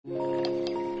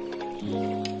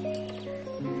Hello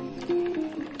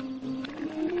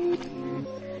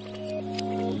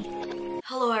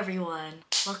everyone,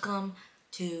 welcome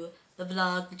to the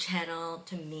vlog, the channel,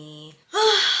 to me.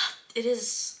 It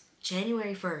is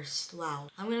January 1st, wow.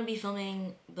 I'm gonna be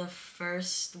filming the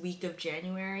first week of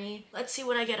January. Let's see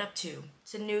what I get up to.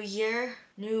 It's a new year,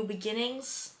 new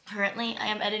beginnings. Currently, I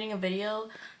am editing a video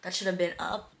that should have been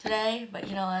up today, but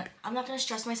you know what? I'm not gonna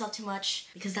stress myself too much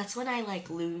because that's when I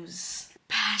like lose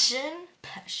passion.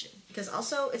 Because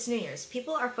also, it's New Year's.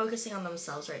 People are focusing on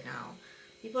themselves right now.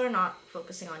 People are not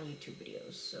focusing on YouTube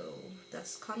videos, so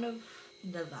that's kind of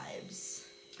the vibes.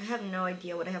 I have no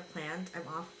idea what I have planned. I'm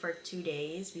off for 2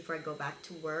 days before I go back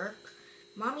to work.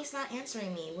 Mommy's not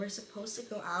answering me. We're supposed to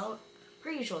go out. Per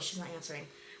usual, she's not answering.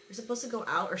 We're supposed to go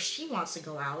out, or she wants to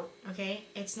go out, okay?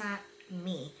 It's not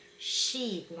me.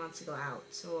 She wants to go out.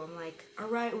 So I'm like, all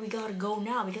right, we gotta go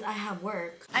now because I have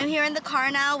work. I'm here in the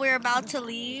car now. We're about to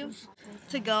leave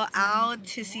to go out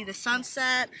to see the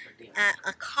sunset at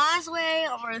a causeway.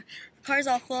 Our car's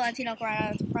all full. Auntie Noko right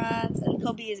out in front, and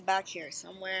Kobe is back here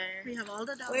somewhere. We have all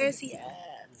the dogs. Where is he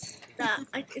at?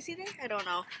 Is he there? I don't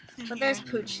know. But there's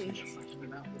Poochie.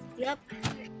 Yep.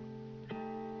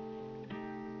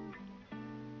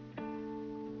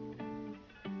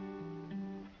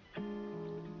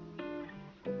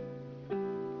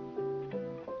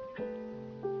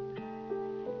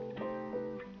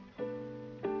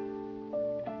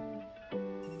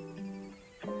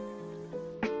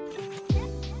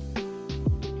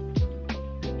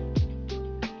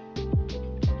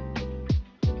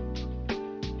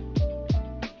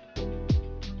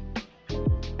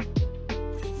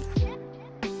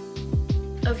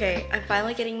 Okay, I'm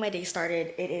finally getting my day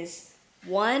started. It is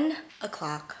 1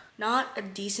 o'clock. Not a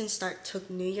decent start to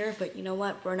New Year, but you know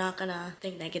what? We're not gonna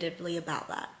think negatively about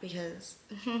that because...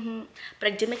 But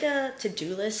I did make a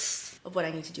to-do list of what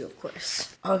I need to do, of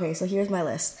course. Okay, so here's my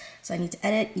list. So I need to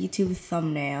edit YouTube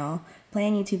thumbnail,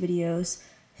 plan YouTube videos,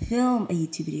 film a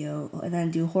YouTube video, and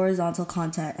then do horizontal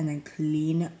content, and then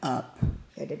clean up.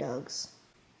 Here are the dogs.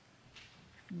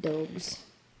 Dogs.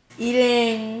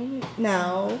 Eating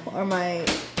now, or my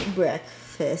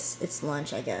breakfast. It's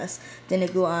lunch, I guess.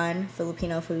 Diniguan,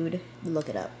 Filipino food. Look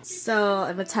it up. So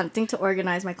I'm attempting to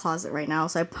organize my closet right now.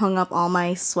 So I hung up all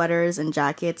my sweaters and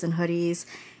jackets and hoodies,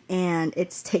 and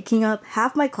it's taking up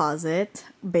half my closet,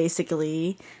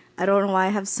 basically. I don't know why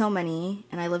I have so many,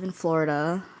 and I live in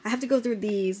Florida. I have to go through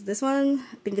these. This one,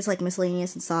 I think it's like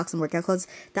miscellaneous and socks and workout clothes.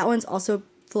 That one's also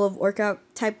full of workout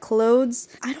type clothes.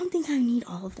 I don't think I need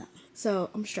all of them. So,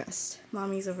 I'm stressed.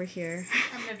 Mommy's over here.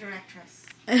 I'm the directress.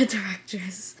 A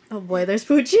directress. Oh boy, there's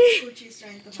Poochie. Poochie's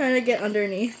trying to get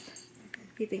underneath. Okay.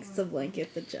 He thinks it's a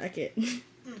blanket, the jacket.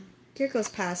 Kiriko's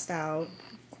passed out,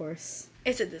 of course.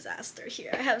 It's a disaster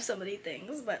here. I have so many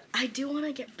things, but I do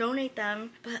want to donate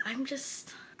them, but I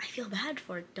feel bad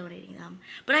for donating them.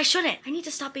 But I shouldn't. I need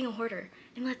to stop being a hoarder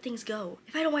and let things go.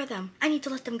 If I don't wear them, I need to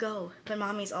let them go. But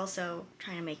Mommy's also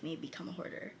trying to make me become a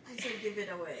hoarder. I said give it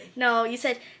away. No, you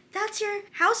said, that's your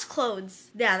house clothes.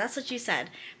 Yeah, that's what you said.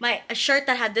 A shirt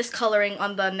that had this coloring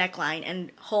on the neckline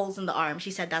and holes in the arm.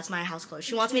 She said, that's my house clothes.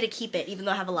 She wants me to keep it, even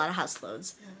though I have a lot of house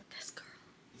clothes. Yeah. This girl.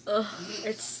 Ugh,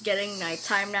 it's getting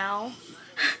nighttime now.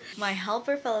 My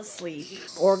helper fell asleep.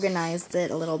 Organized it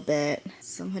a little bit.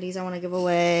 Some hoodies I want to give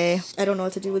away. I don't know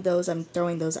what to do with those. I'm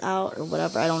throwing those out or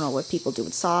whatever. I don't know what people do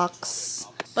with socks.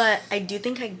 But I do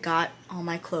think I got all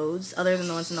my clothes, other than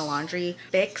the ones in the laundry,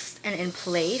 fixed and in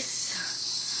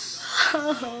place.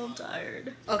 I'm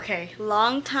tired. Okay,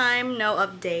 long time, no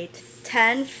update.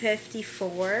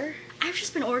 10:54. I've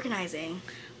just been organizing.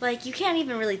 Like, you can't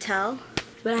even really tell.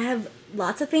 But I have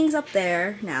lots of things up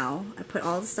there now. I put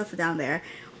all the stuff down there.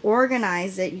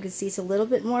 Organized it. You can see it's a little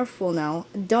bit more full now.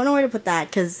 Don't know where to put that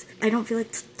because I don't feel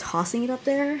like tossing it up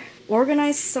there.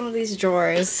 Organized some of these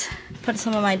drawers. Put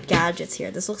some of my gadgets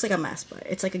here. This looks like a mess, but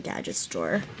it's like a gadgets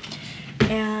drawer.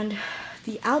 And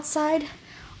the outside,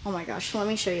 oh my gosh, let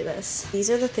me show you this. These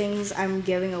are the things I'm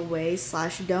giving away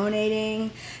slash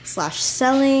donating slash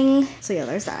selling. So yeah,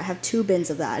 there's that. I have 2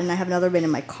 bins of that, and I have another bin in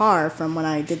my car from when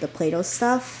I did the Play-Doh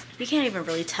stuff. You can't even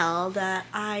really tell that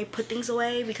I put things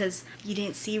away because you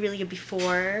didn't see really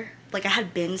before. Like, I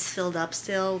had bins filled up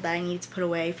still that I needed to put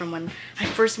away from when I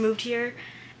first moved here,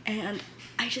 and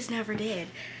I just never did.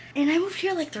 And I moved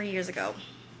here like 3 years ago.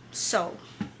 So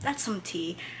that's some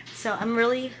tea. So I'm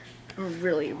really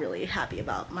happy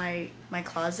about my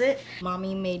closet.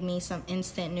 Mommy made me some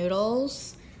instant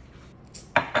noodles.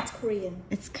 It's Korean.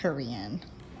 It's Korean.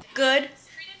 Good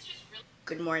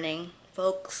morning,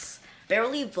 folks.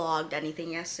 barely vlogged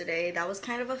anything yesterday. That was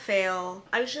kind of a fail.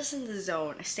 I was just in the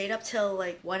zone. I stayed up till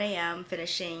like 1 a.m.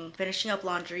 finishing up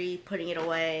laundry, putting it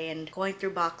away, and going through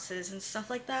boxes and stuff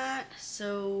like that.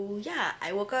 So yeah,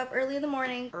 I woke up early in the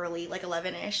morning, like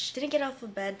 11ish. Didn't get out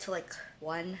of bed till like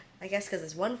 1, I guess, because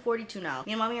it's 1:42 now.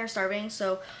 Me and mommy are starving,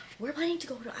 so we're planning to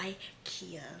go to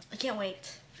Ikea. I can't wait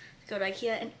to go to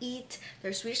Ikea and eat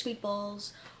their Swedish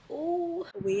meatballs. Oh,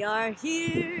 we are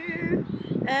here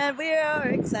and we are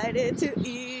excited to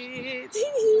eat.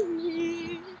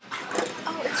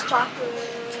 Oh, it's chocolate.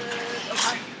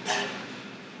 Okay.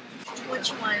 Which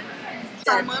one?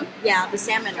 Salmon? Yeah, the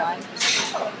salmon one.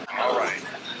 All right.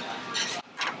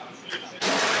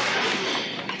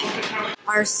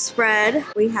 Our spread,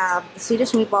 we have the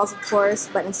Swedish meatballs, of course,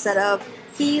 but instead of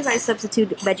peas, I substitute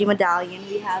veggie medallion.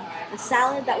 We have the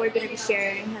salad that we're going to be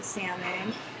sharing, has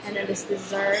salmon, and then this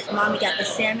dessert, mommy got the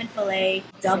salmon fillet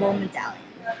double medallion,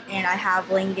 and I have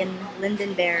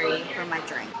lingonberry for my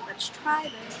drink. Let's try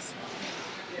this.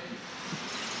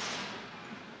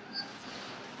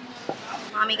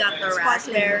 Mommy got the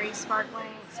raspberry sparkling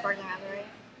raspberry.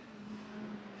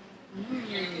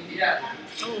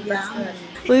 Oh, that's good.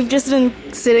 We've just been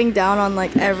sitting down on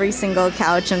like every single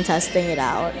couch and testing it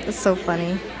out. It's so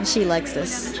funny. She likes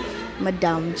this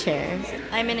madame chair.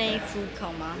 I'm in a food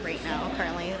coma right now,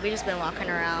 currently. We've just been walking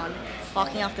around,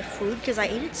 walking off the food because I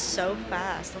ate it so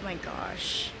fast. Oh my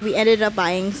gosh. We ended up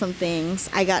buying some things.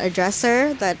 I got a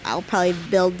dresser that I'll probably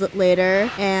build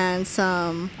later and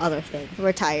some other things.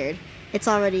 We're tired. It's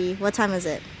already, what time is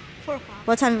it? 4 o'clock.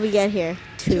 What time did we get here?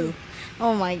 2.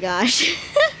 Oh my gosh.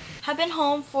 I've been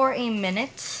home for a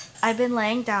minute. I've been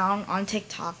laying down on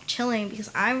TikTok chilling because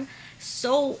I'm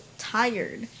so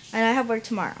tired and I have work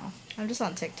tomorrow. I'm just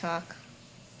on TikTok.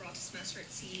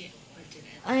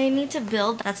 I need to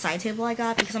build that side table I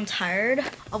got because I'm tired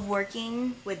of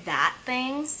working with that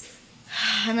thing.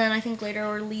 And then I think later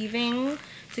we're leaving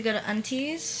to go to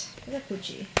Auntie's. Look at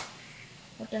Poochie.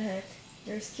 What the heck?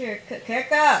 There's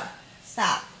Kirka.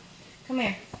 Stop. Come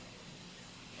here.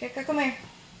 Kirka, come here.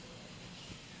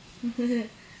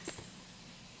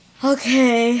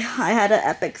 Okay, I had an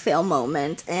epic fail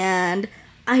moment and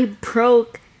I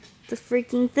broke the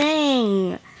freaking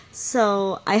thing.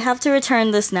 So I have to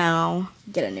return this now.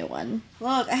 Get a new one.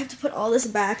 Look, I have to put all this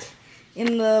back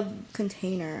in the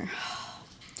container.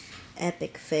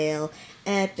 Epic fail.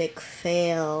 Epic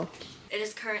fail. It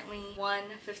is currently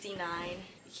 1:59.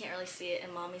 You can't really see it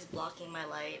and mommy's blocking my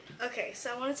light. Okay,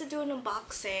 so I wanted to do an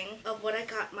unboxing of what I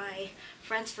got my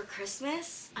friends for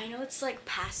Christmas. I know it's like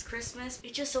past Christmas.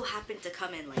 It just so happened to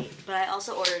come in late, but I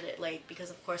also ordered it late because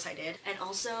of course I did. And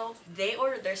also they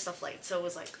ordered their stuff late, so it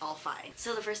was like all fine.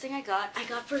 So the first thing I got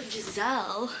for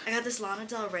Giselle. I got this Lana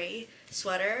Del Rey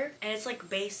sweater and it's like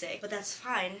basic, but that's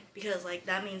fine because like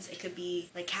that means it could be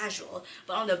like casual.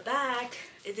 But on the back,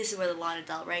 this is where the Lana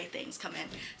Del Rey things come in.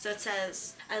 So it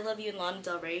says, I love you in Lana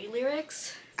Del Rey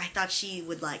lyrics. I thought she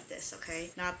would like this, okay?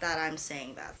 Not that I'm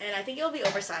saying that. And I think it'll be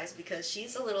oversized because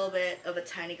she's a little bit of a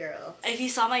tiny girl. If you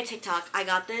saw my TikTok, I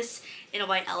got this in a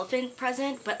white elephant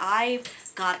present, but I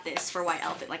got this for white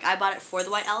elephant. Like I bought it for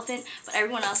the white elephant, but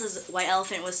everyone else's white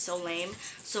elephant was so lame.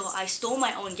 So I stole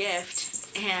my own gift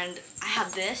and I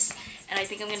have this. And I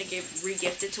think I'm gonna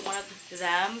re-gift it to one of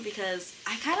them because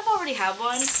I kind of already have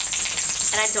one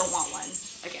and I don't want one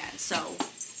again. So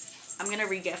I'm gonna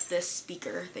re-gift this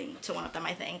speaker thing to one of them,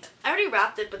 I think. I already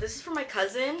wrapped it, but this is for my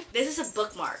cousin. This is a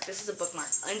bookmark. This is a bookmark.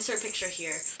 I'll insert picture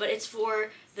here. But it's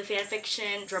for the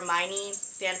fanfiction, Dramini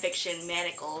fanfiction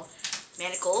Manacled.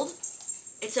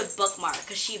 It's a bookmark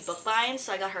because she bookbinds,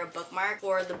 so I got her a bookmark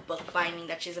for the bookbinding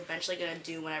that she's eventually gonna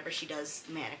do whenever she does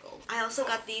Manacled. I also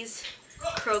got these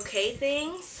croquet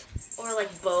things, or like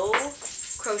bow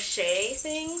crochet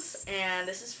things, and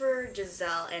this is for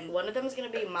Giselle, and one of them is gonna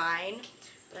be mine.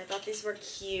 But I thought these were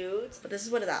cute. But this is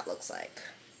what that looks like.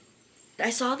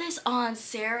 I saw this on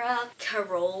Sarah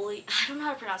Caroli. I don't know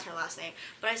how to pronounce her last name.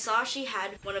 But I saw she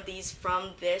had one of these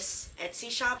from this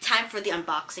Etsy shop. Time for the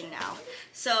unboxing now.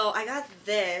 So I got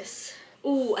this.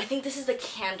 Ooh, I think this is the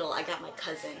candle I got my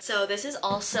cousin. So this is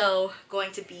also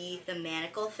going to be the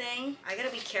manacle thing. I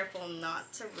gotta be careful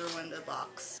not to ruin the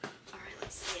box. Alright,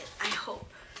 let's see it. I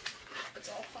hope it's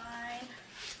all fine.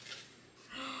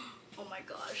 Oh my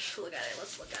gosh, look at it.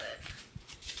 Let's look at it.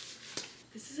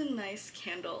 This is a nice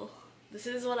candle. This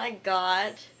is what I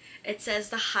got. It says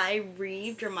the High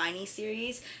Reeve Dramini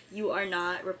series. You are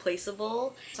not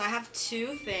replaceable. So I have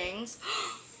 2 things.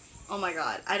 Oh my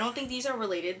god. I don't think these are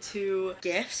related to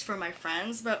gifts for my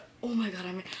friends, but oh my god,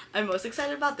 I'm most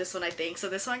excited about this one, I think. So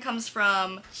this one comes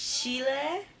from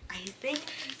Chile. I think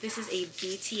this is a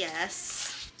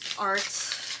BTS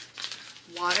art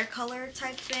watercolor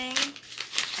type thing.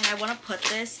 And I want to put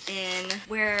this in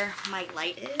where my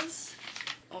light is.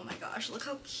 Oh my gosh, look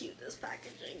how cute this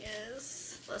packaging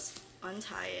is. Let's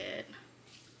untie it.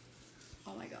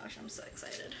 Oh my gosh, I'm so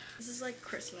excited. This is like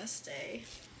Christmas Day.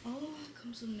 Oh, it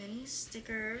comes with mini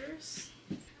stickers.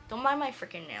 Don't mind my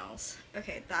freaking nails.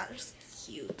 Okay, that's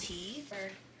cutie.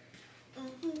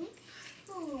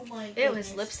 Oh my Ew, goodness.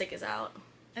 his lipstick is out.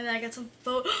 And then I got some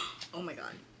oh my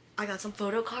god. I got some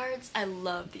photo cards. I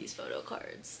love these photo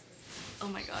cards. Oh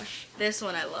my gosh. This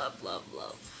one I love, love,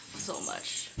 love so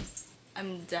much.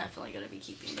 I'm definitely gonna be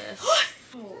keeping this.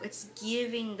 Oh, it's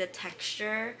giving the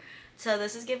texture. So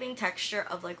this is giving texture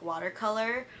of like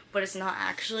watercolor, but it's not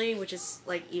actually, which is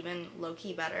like even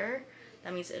low-key better.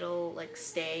 That means it'll like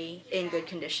stay in good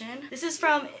condition. This is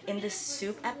from In the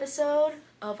Soup episode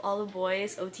of All the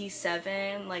Boys,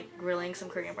 OT7, like grilling some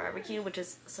Korean barbecue, which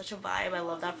is such a vibe. I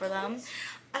love that for them.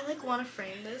 I like want to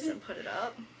frame this and put it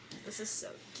up. This is so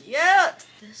cute.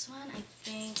 This one, I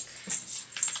think,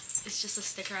 it's just a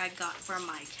sticker I got for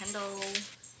my Kindle.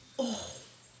 Oh,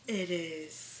 it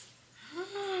is.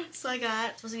 So I got,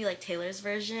 it's supposed to be like Taylor's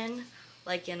version,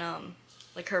 like in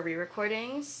like her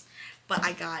re-recordings, but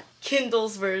I got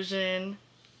Kindle's version.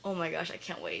 Oh my gosh, I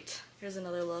can't wait. Here's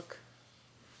another look.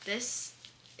 This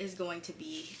is going to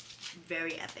be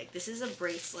very epic. This is a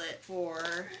bracelet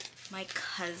for my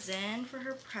cousin for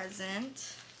her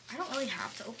present. I don't really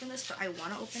have to open this, but I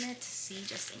want to open it to see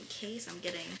just in case I'm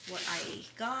getting what I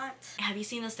got. Have you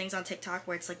seen those things on TikTok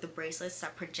where it's like the bracelets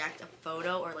that project a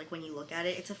photo, or like when you look at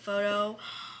it, it's a photo?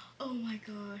 Oh my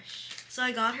gosh. So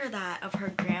I got her that of her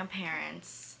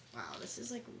grandparents. Wow, this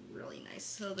is like really nice.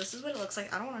 So this is what it looks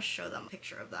like. I don't want to show them a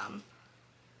picture of them.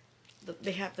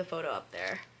 They have the photo up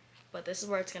there, but this is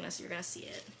where it's you're gonna see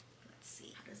it. Let's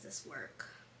see, how does this work?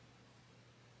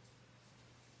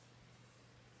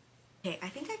 Okay, I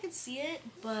think I could see it,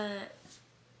 but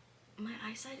my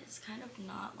eyesight is kind of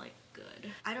not like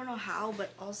good. I don't know how,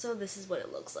 but also this is what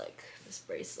it looks like, this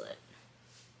bracelet.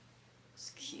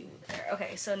 It's cute. There.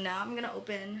 Okay, so now I'm gonna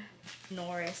open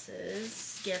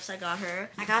Norris's gifts I got her.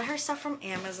 I got her stuff from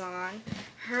Amazon.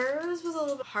 Hers was a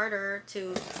little bit harder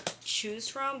to choose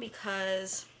from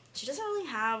because she doesn't really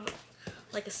have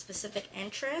like a specific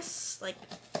interest, like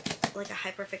a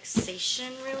hyperfixation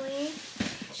really.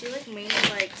 She like mainly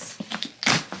likes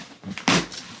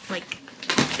like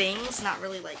things, not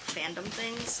really like fandom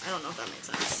things. I don't know if that makes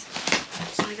sense.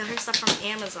 So I got her stuff from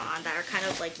Amazon that are kind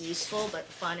of like useful but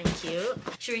fun and cute.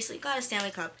 She recently got a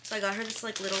Stanley Cup, so I got her this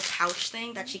like little pouch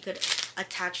thing that she could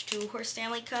attach to her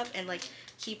Stanley Cup and like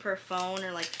keep her phone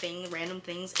or like random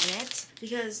things in it,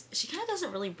 because she kind of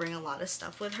doesn't really bring a lot of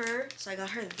stuff with her. So I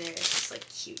got her this like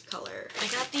cute color. I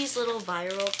got these little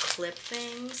viral clip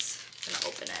things. I'm gonna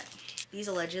open it. These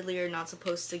allegedly are not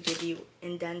supposed to give you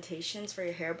indentations for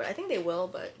your hair, but I think they will,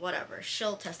 but whatever.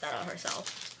 She'll test that out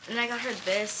herself. And then I got her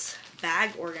this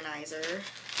bag organizer.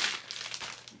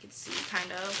 You can see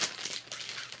kind of.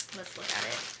 Let's look at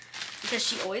it. Because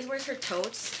she always wears her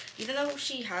totes, even though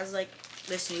she has like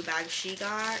this new bag she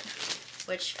got,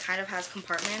 which kind of has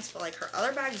compartments, but like her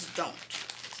other bags don't.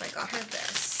 So I got her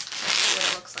this. Let's see what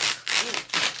it looks like.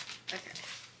 Ooh.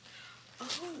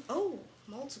 Okay. Oh,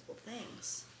 multiple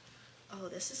things. Oh,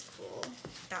 this is cool.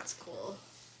 That's cool.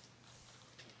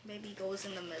 Maybe goes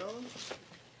in the middle.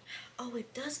 Oh,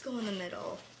 it does go in the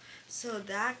middle. So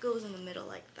that goes in the middle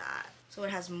like that. So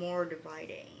it has more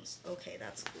dividings. Okay,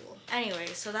 that's cool. Anyway,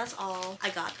 so that's all.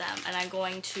 I got them, and I'm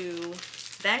going to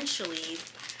eventually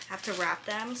have to wrap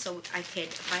them so I could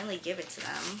finally give it to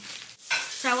them.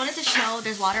 So I wanted to show,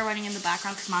 there's water running in the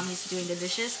background because Mommy's doing the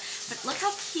dishes. But look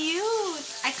how cute!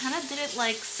 I kind of did it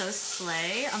like so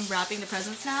slay. I'm wrapping the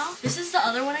presents now. This is the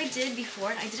other one I did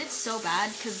before, and I did it so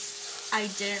bad because I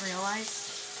didn't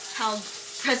realize how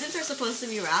presents are supposed to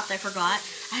be wrapped. I forgot.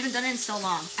 I haven't done it in so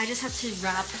long. I just have to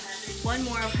wrap one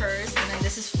more of hers, and then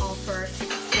this is all for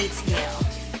Kate's Gail.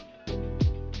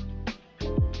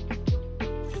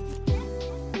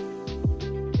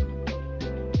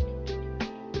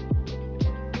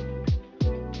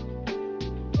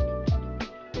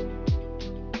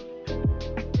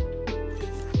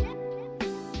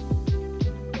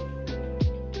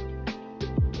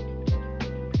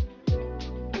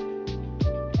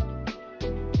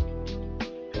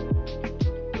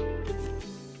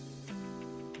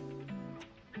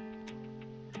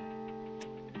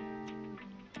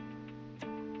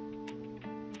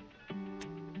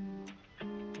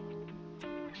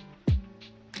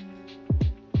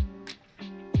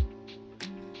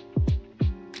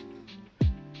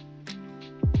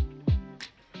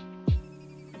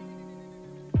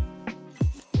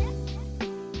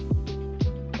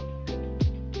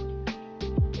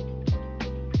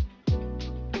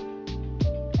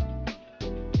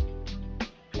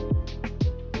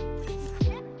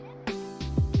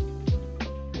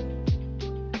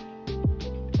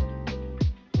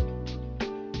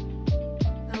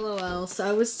 So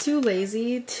I was too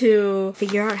lazy to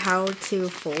figure out how to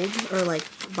fold or like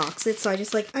box it. So I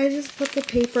just put the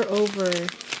paper over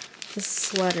the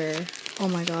sweater. Oh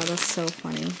my god, that's so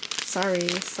funny. Sorry,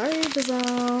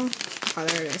 Giselle. Oh,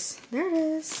 there it is. There it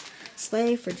is.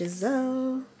 Slay for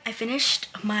Giselle. I finished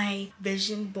my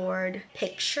vision board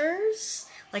pictures.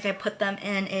 Like I put them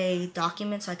in a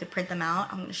document so I could print them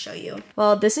out. I'm gonna show you.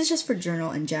 Well, this is just for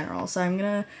journal in general. So I'm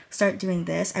gonna start doing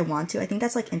this. I want to. I think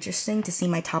that's like interesting to see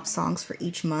my top songs for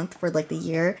each month for like the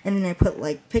year. And then I put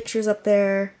like pictures up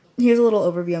there. Here's a little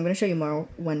overview. I'm gonna show you more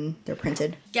when they're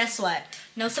printed. Guess what?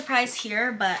 No surprise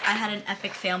here, but I had an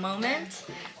epic fail moment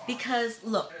because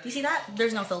look, you see that?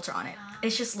 There's no filter on it.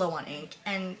 It's just low on ink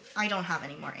and I don't have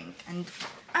any more ink. And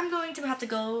I'm going to have to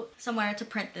go somewhere to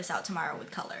print this out tomorrow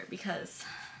with color because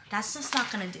that's just not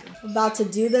gonna do. About to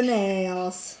do the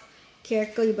nails.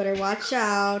 Kiriko, you better watch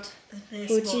out.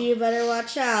 Uchi, you better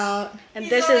watch out. And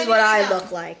this is what I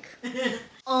look like.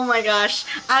 Oh my gosh.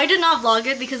 I did not vlog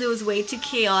it because it was way too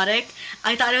chaotic.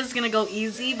 I thought it was gonna go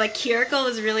easy, but Kiriko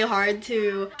was really hard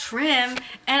to trim.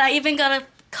 And I even got a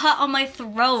cut on my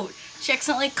throat. She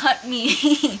accidentally cut me.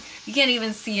 You can't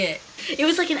even see it. It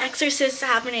was like an exorcist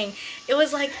happening. It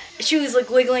was like she was like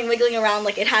wiggling around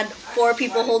like it had 4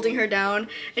 people holding her down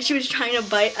and she was trying to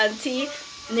bite Auntie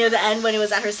near the end when it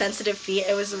was at her sensitive feet.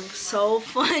 It was so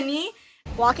funny.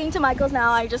 Walking to Michael's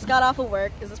now. I just got off of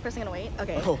work. Is this person gonna wait?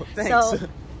 Okay. Oh, thanks. So,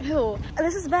 who?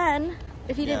 This is Ben.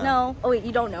 If you didn't know. Oh wait,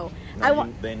 you don't know.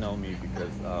 No, they know me because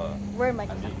where am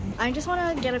I just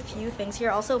want to get a few things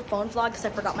here. Also phone vlog because I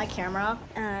forgot my camera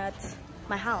at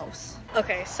my house.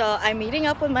 Okay, so I'm meeting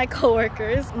up with my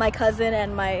coworkers, my cousin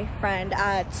and my friend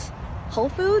at Whole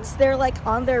Foods. They're like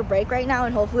on their break right now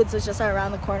and Whole Foods is just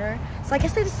around the corner. So I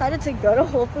guess they decided to go to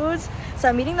Whole Foods. So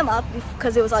I'm meeting them up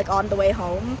because it was like on the way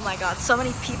home. Oh my god, so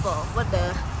many people. What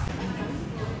the?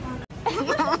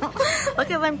 Look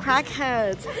at them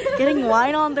crackheads getting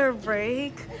wine on their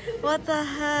break. What the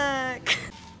heck?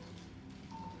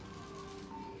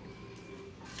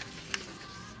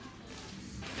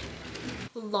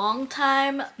 Long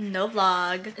time no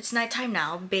vlog. It's nighttime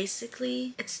now.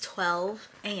 Basically, it's 12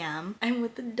 a.m. I'm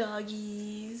with the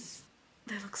doggies.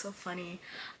 They look so funny.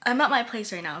 I'm at my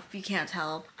place right now, if you can't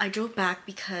tell. I drove back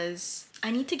because I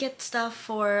need to get stuff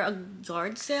for a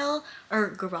yard sale or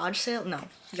garage sale. No,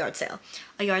 yard sale.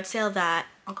 A yard sale that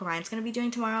Uncle Ryan's gonna be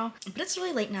doing tomorrow. But it's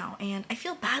really late now and I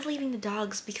feel bad leaving the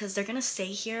dogs because they're gonna stay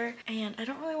here and I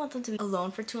don't really want them to be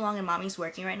alone for too long and mommy's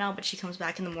working right now but she comes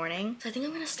back in the morning. So I think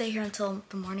I'm gonna stay here until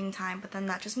the morning time but then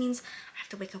that just means I have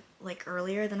to wake up like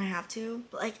earlier than I have to.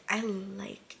 But like I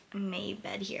like my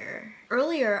bed here.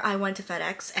 Earlier I went to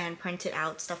FedEx and printed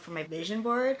out stuff for my vision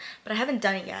board but I haven't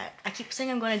done it yet. I keep saying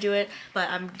I'm going to do it but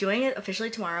I'm doing it officially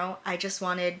tomorrow. I just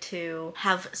wanted to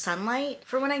have sunlight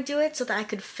for when I do it so that I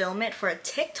could film it for a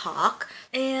TikTok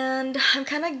and I'm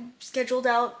kind of scheduled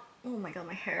out. Oh my god,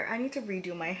 my hair. I need to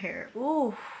redo my hair.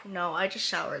 Ooh, no, I just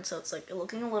showered so it's like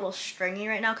looking a little stringy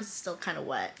right now because it's still kind of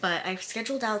wet. But I've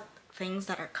scheduled out things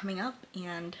that are coming up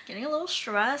and getting a little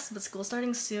stressed, but school's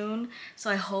starting soon.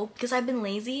 So I hope, because I've been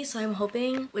lazy, so I'm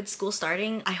hoping with school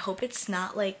starting, I hope it's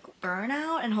not like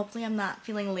burnout and hopefully I'm not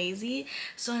feeling lazy.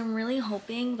 So I'm really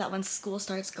hoping that when school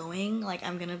starts going, like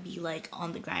I'm gonna be like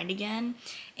on the grind again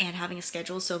and having a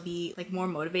schedule so be like more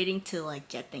motivating to like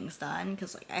get things done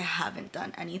because like I haven't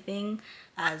done anything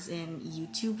as in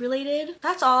YouTube related.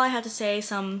 That's all I have to say,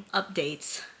 some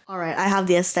updates. Alright, I have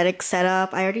the aesthetic set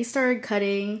up. I already started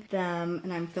cutting them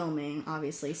and I'm filming,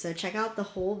 obviously. So check out the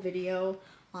whole video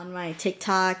on my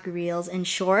TikTok, Reels, and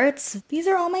Shorts. These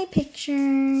are all my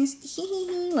pictures.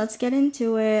 Let's get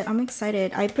into it. I'm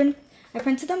excited. I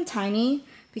printed them tiny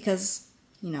because,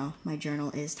 you know, my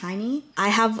journal is tiny. I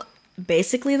have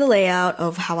basically the layout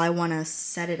of how I want to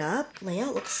set it up.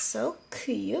 Layout looks so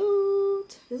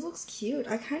cute. This looks cute.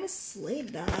 I kind of slayed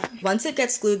that. Once it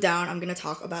gets glued down, I'm gonna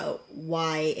talk about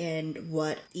why and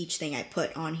what each thing I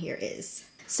put on here is.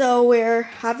 So we're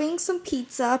having some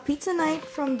pizza night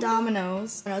from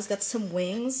Domino's. Domino's got some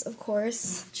wings, of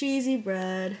course. Cheesy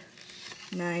bread.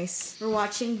 Nice. We're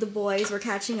watching The Boys. We're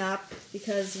catching up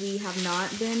because we have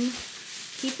not been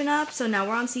keeping up. So now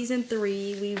we're on season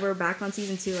 3. We were back on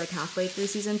season 2, like halfway through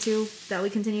season 2 that we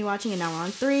continue watching, and now we're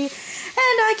on 3. And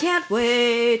I can't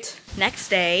wait. Next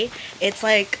day, it's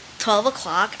like 12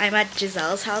 o'clock. I'm at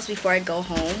Giselle's house before I go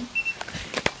home.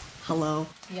 Hello.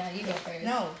 Yeah, you go first.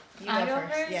 No, you go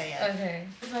first. Yeah. Okay.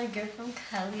 This is my gift from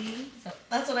Kelly. So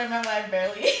That's what I meant by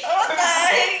barely. Oh,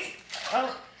 nice.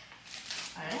 Oh.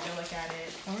 I have to look at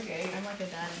it. Okay. I'm like a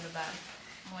dad in the back.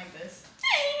 I'm like this.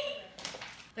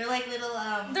 They're like little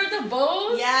they're the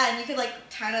bows? Yeah, and you could like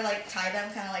kind of like tie them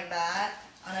kind of like that.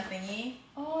 on a thingy.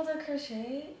 Oh, the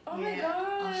crochet? Oh my Yeah,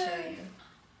 god. I'll show you.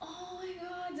 Oh my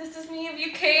god, this is me if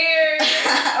you care.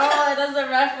 Oh, that's a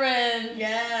reference.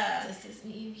 Yeah. This is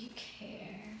me if you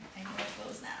care. I know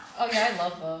those now. Oh yeah, I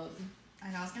love those. I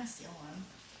know, I was gonna steal one.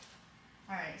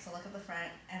 Alright, so look at the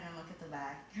front and then look at the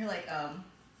back. You're like,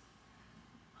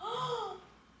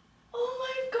 Oh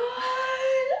my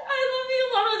god, I love you.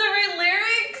 Lana Del Rey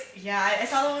lyrics. yeah, I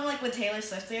saw the one like with Taylor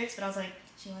Swift lyrics, but I was like,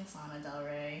 she likes Lana Del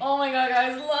Rey. Oh my god,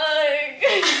 guys, look.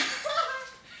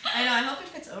 I know, I hope it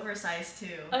fits oversized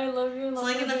too. I love you. So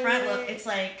like in the front, look, it's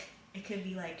like, it could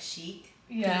be like chic. 'Cause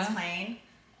Yeah. it's plain.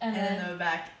 And And then then the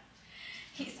back.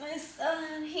 he's my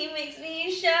son, he makes me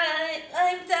shine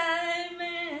like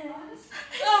diamonds.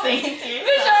 Oh, Sing it to Michelle,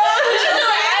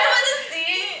 yourself. I want to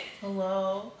see it.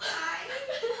 Hello.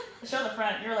 Show the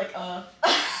front. You're like, That's I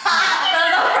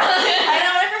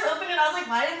know when I first opened it, I was like,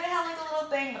 why didn't they have like a little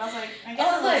thing? But I was like, I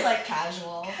guess it looks like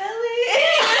casual. Kelly.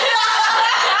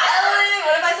 Kelly,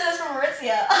 what if I said it's from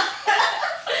Aritzia?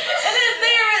 And then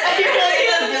say You're like in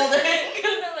the building.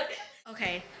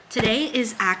 Okay, today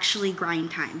is actually grind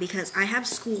time because I have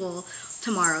school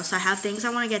tomorrow, so I have things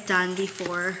I want to get done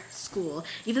before school.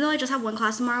 Even though I just have one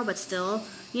class tomorrow, but still,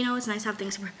 you know, it's nice to have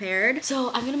things prepared.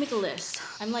 So I'm gonna make a list.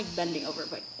 I'm like bending over,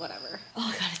 but whatever.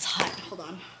 Oh god, it's hot. Hold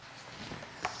on.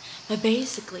 But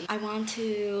basically, I want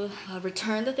to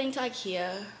return the thing to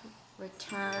Ikea.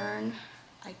 Return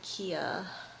Ikea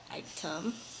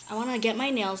item. I want to get my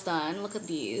nails done. Look at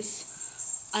these.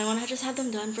 I want to just have them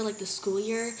done for like the school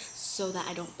year so that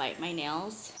I don't bite my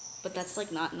nails. But that's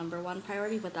like not #1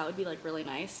 priority, but that would be like really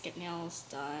nice. Get nails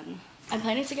done. I'm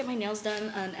planning to get my nails done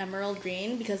on emerald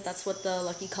green because that's what the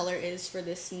lucky color is for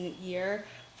this new year,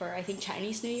 for I think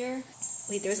Chinese New Year.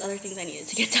 Wait, there's other things I needed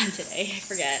to get done today. I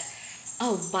forget.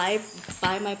 Oh, buy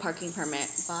my parking permit.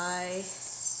 Buy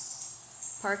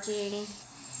parking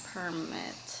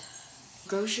permit.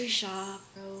 Grocery shop.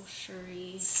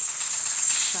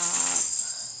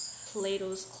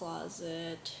 Plato's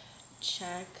closet.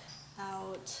 Check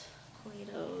out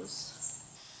Plato's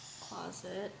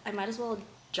closet. I might as well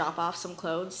drop off some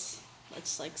clothes.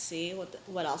 Let's like see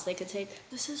what else they could take.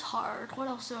 This is hard. What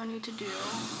else do I need to do?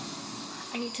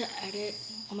 I need to edit.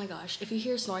 Oh my gosh, if you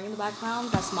hear snoring in the background,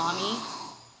 that's mommy.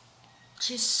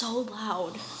 She's so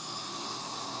loud.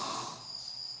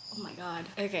 Oh my god.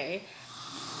 Okay.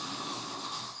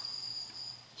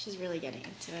 She's really getting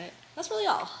into it. That's really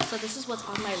all. So this is what's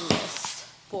on my list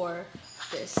for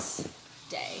this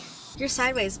day. You're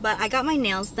sideways, but I got my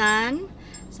nails done.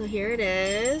 So here it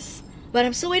is. But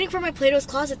I'm still waiting for my Plato's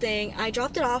closet thing. I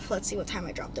dropped it off. Let's see what time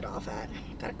I dropped it off at.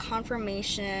 Got a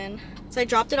confirmation. So I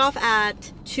dropped it off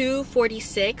at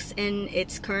 2:46 and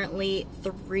it's currently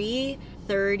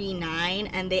 3:39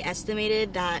 and they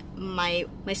estimated that my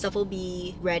stuff will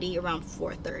be ready around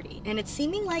 4:30. And it's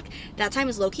seeming like that time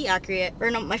is low-key accurate.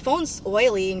 Or no, my phone's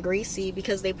oily and greasy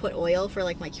because they put oil for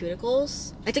like my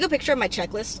cuticles. I took a picture of my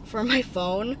checklist for my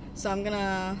phone, so I'm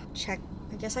gonna check.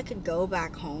 I guess I could go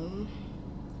back home.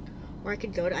 Or I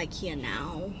could go to Ikea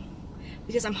now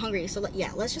because I'm hungry. So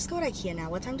yeah, let's just go to Ikea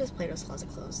now. What time does Plato's closet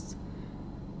close?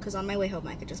 Because on my way home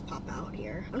I could just pop out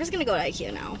here. I'm just gonna go to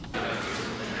Ikea now.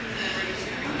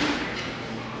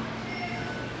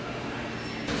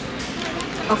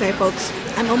 Okay folks,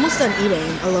 I'm almost done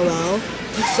eating, LOL.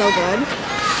 It's so good.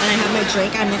 And I have my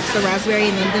drink. I mixed the raspberry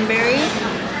and lingonberry.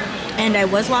 And I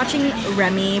was watching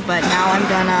Remy, but now I'm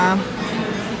gonna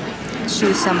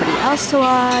choose somebody else to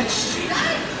watch.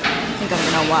 I think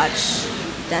I'm gonna watch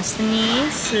Destiny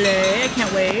Slay. I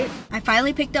can't wait. I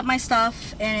finally picked up my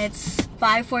stuff and it's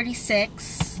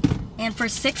 5:46. And for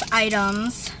 6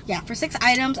 items, I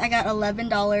got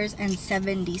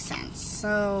 $11.70.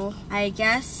 So I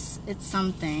guess it's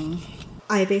something.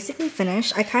 I basically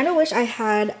finished. I kind of wish I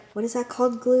had, what is that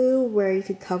called, glue, where you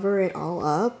could cover it all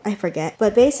up. I forget.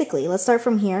 But basically, let's start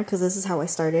from here because this is how I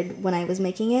started when I was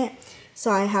making it.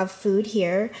 So I have food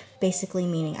here, basically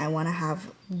meaning I want to have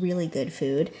really good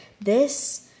food.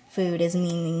 This food is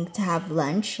meaning to have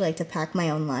lunch, like to pack my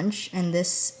own lunch. And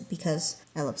this, because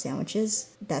I love sandwiches,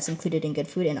 that's included in good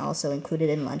food and also included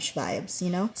in lunch vibes, you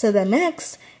know? So the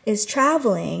next is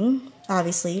traveling.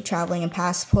 Obviously, traveling and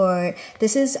passport.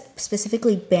 This is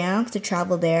specifically Banff to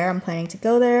travel there. I'm planning to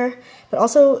go there. But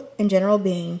also, in general,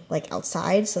 being like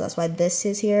outside. So that's why this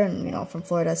is here. And, you know, from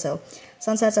Florida, so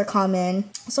sunsets are common.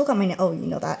 Also got my, oh, you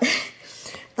know that.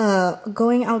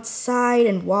 Going outside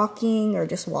and walking, or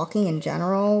just walking in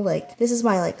general. Like, this is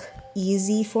my, like,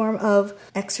 easy form of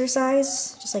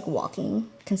exercise. Just, like, walking.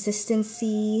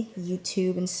 Consistency,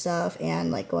 YouTube and stuff.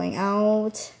 And, like, going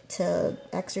out to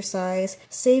exercise.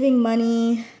 Saving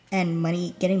money and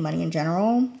getting money in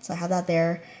general. So I have that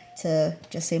there to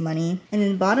just save money. And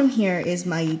then bottom here is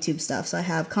my YouTube stuff. So I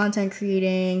have content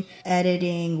creating,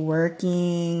 editing,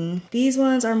 working. These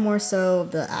ones are more so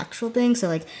the actual thing. So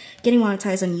like getting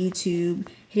monetized on YouTube,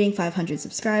 hitting 500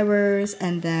 subscribers,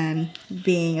 and then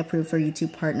being approved for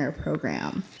YouTube partner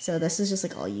program. So this is just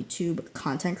like all YouTube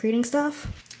content creating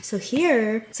stuff. So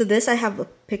here, so this I have a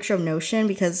picture of Notion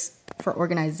because for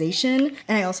organization,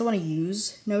 and I also want to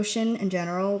use Notion in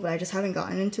general, but I just haven't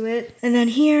gotten into it. And then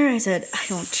here I said, I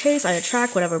don't chase, I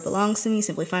attract whatever belongs to me,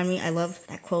 simply find me. I love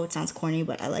that quote, it sounds corny,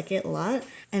 but I like it a lot.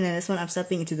 And then this one, I'm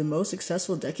stepping into the most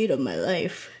successful decade of my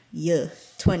life. Yeah,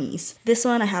 20s. This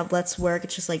one I have let's work,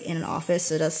 it's just like in an office,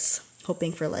 so that's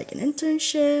hoping for like an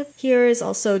internship. Here is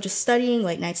also just studying,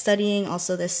 late night studying.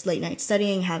 Also this late night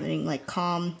studying, having like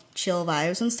calm, chill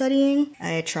vibes when studying.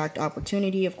 I attract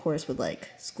opportunity, of course, with like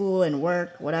school and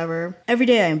work, whatever. Every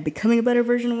day I am becoming a better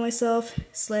version of myself.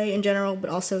 Slay in general, but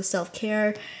also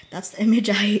self-care. That's the image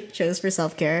I chose for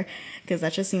self-care because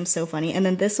that just seems so funny. And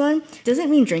then this one doesn't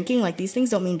mean drinking. Like these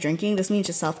things don't mean drinking. This means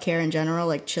just self-care in general,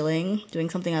 like chilling, doing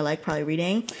something I like, probably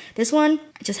reading. This one,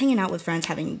 just hanging out with friends,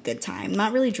 having a good time.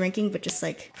 Not really drinking, but just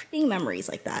like creating memories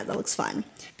like that. That looks fun.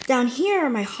 Down here are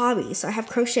my hobbies. So I have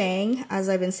crocheting. As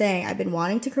I've been saying, I've been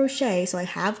wanting to crochet, so I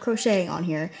have crocheting on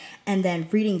here. And then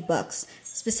reading books.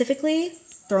 Specifically,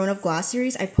 Throne of Glass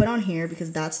series I put on here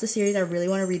because that's the series I really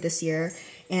want to read this year.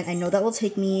 And I know that will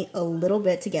take me a little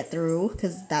bit to get through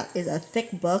because that is a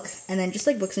thick book. And then just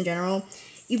like books in general,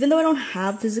 even though I don't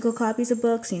have physical copies of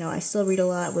books, you know, I still read a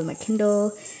lot with my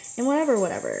Kindle and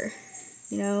whatever,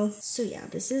 you know. So yeah,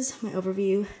 this is my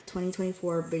overview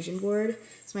 2024 vision board.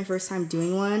 It's my first time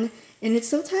doing one and it's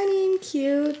so tiny and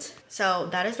cute. So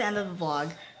that is the end of the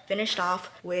vlog. Finished off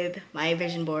with my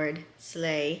vision board,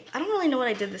 slay. I don't really know what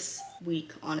I did this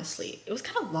week, honestly. It was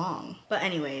kind of long. But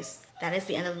anyways, that is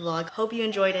the end of the vlog. Hope you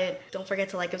enjoyed it. Don't forget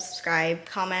to like and subscribe.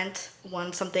 Comment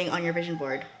something on your vision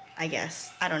board, I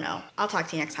guess. I don't know. I'll talk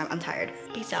to you next time. I'm tired.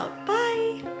 Peace out.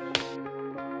 Bye.